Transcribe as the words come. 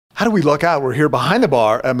How do we look out? We're here behind the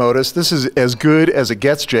bar at Modus. This is as good as it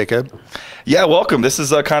gets, Jacob. Yeah, welcome. This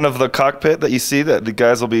is kind of the cockpit that you see that the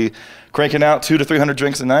guys will be cranking out 200 to 300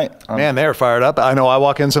 drinks a night. Man, they're fired up. I know I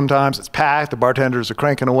walk in sometimes. It's packed. The bartenders are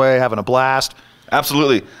cranking away, having a blast.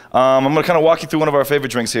 Absolutely. I'm going to kind of walk you through one of our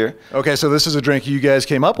favorite drinks here. Okay, so this is a drink you guys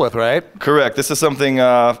came up with, right? Correct. This is something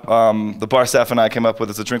the bar staff and I came up with.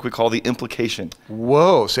 It's a drink we call the Implication.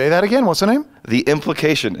 Whoa, say that again. What's the name? The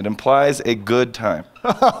Implication. It implies a good time.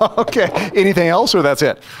 Okay. Anything else, or that's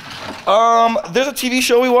it? There's a TV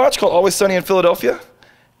show we watch called Always Sunny in Philadelphia.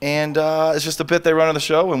 And it's just a bit they run on the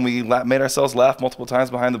show, and we made ourselves laugh multiple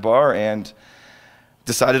times behind the bar and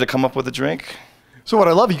decided to come up with a drink. So what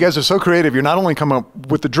I love, you guys are so creative. You're not only coming up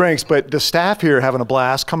with the drinks, but the staff here having a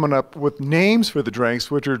blast coming up with names for the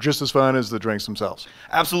drinks, which are just as fun as the drinks themselves.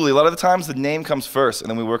 Absolutely. A lot of the times the name comes first, and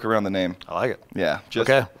then we work around the name. I like it. Yeah,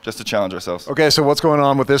 just to challenge ourselves. Okay, so what's going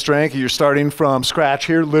on with this drink? You're starting from scratch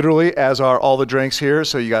here, literally, as are all the drinks here.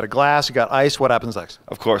 So you got a glass, you got ice. What happens next?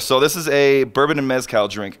 Of course. So this is a bourbon and mezcal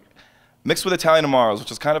drink mixed with Italian Amaros,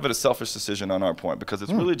 which is kind of a selfish decision on our point because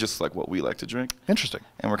it's really just like what we like to drink. Interesting.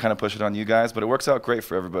 And we're kind of pushing it on you guys, but it works out great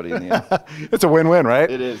for everybody in the end. It's a win-win, right?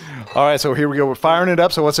 It is. All right, so here we go. We're firing it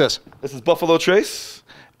up. So what's this? This is Buffalo Trace.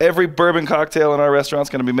 Every bourbon cocktail in our restaurant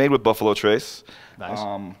is going to be made with Buffalo Trace. Nice.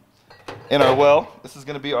 In our well, this is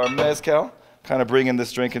going to be our mezcal, kind of bringing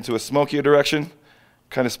this drink into a smokier direction,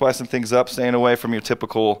 kind of spicing things up, staying away from your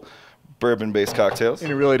typical bourbon-based cocktails.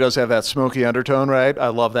 And it really does have that smoky undertone, right? I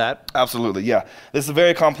love that. Absolutely, yeah. This is a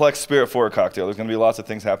very complex spirit-forward cocktail. There's going to be lots of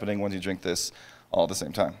things happening when you drink this all at the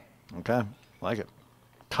same time. Okay, like it.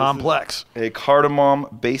 Complex. A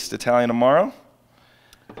cardamom-based Italian Amaro.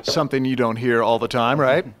 Something you don't hear all the time,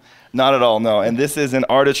 right? Not at all, no. And this is an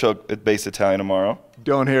artichoke-based Italian Amaro.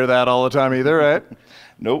 Don't hear that all the time either, right?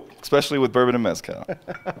 Nope, especially with bourbon and mezcal.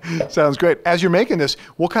 Sounds great. As you're making this,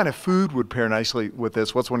 what kind of food would pair nicely with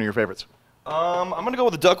this? What's one of your favorites? I'm going to go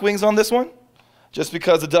with the duck wings on this one, just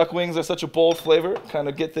because the duck wings are such a bold flavor, kind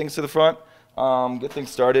of get things to the front, get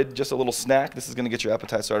things started, just a little snack. This is going to get your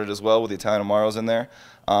appetite started as well with the Italian Amaros in there.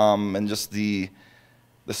 And just the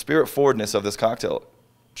spirit forwardness of this cocktail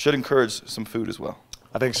should encourage some food as well.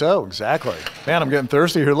 I think so, exactly. Man, I'm getting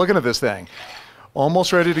thirsty here looking at this thing.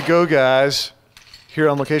 Almost ready to go, guys. Here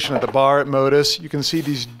on location at the bar at Modus, you can see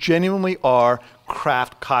these genuinely are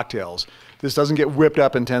craft cocktails. This doesn't get whipped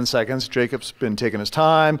up in 10 seconds. Jacob's been taking his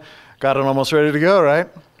time, got it almost ready to go, right?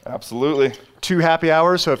 Absolutely. 2 happy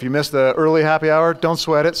hours, so if you missed the early happy hour, don't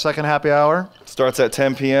sweat it. Second happy hour. Starts at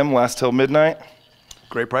 10 p.m., lasts till midnight.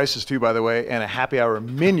 Great prices too, by the way, and a happy hour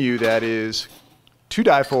menu that is to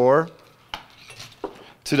die for.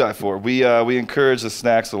 To die for. We encourage the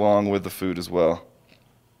snacks along with the food as well.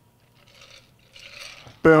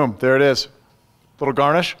 Boom, there it is. Little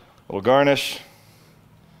garnish. Little garnish.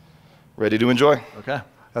 Ready to enjoy. Okay,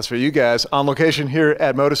 that's for you guys. On location here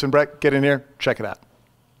at Modus and Breck. Get in here, check it out.